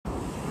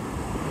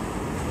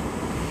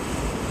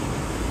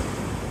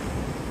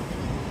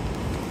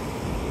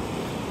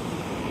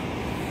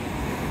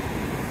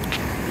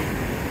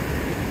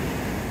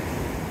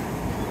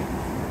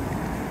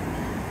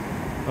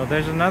So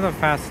there's another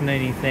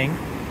fascinating thing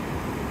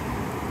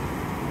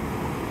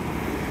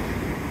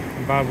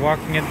about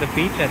walking at the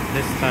beach at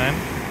this time.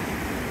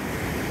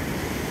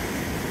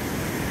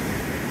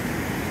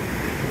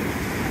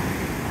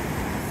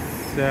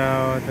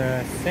 So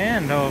the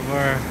sand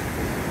over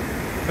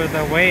further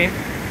away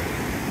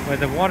where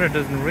the water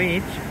doesn't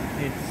reach,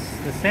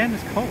 the sand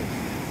is cold.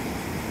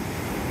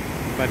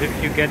 But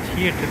if you get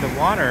here to the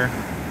water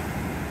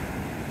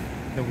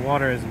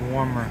is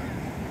warmer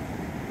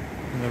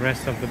than the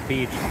rest of the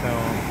beach. So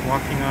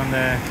walking on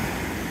the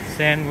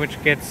sand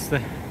which gets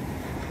the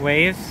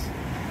waves,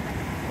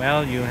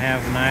 well, you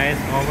have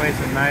always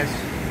a nice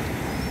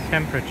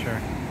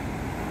temperature.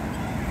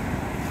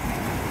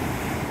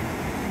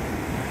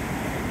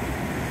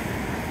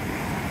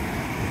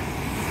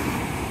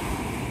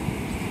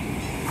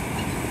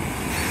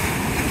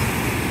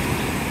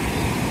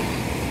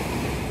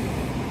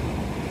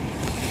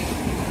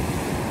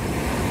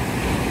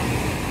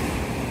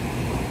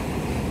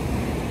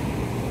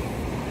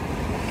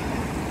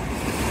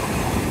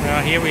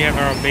 Well, here we have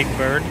our big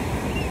bird.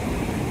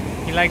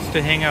 He likes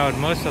to hang out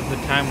most of the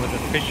time with the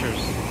fishers.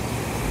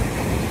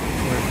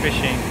 We're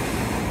fishing.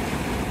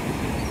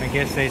 I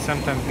guess they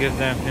sometimes give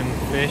him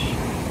fish.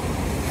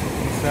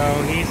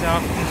 So he's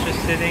often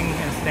just sitting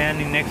and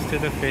standing next to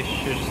the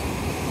fishers.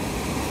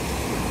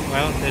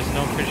 Well, there's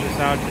no fishers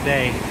out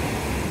today.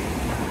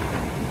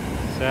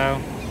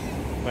 So,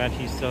 but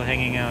he's still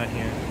hanging out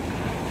here.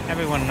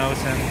 Everyone knows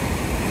him.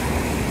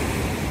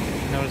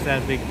 Knows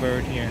that big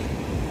bird here.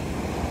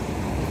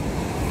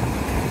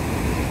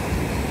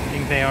 I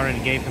think they already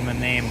gave him a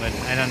name, but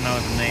I don't know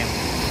the name.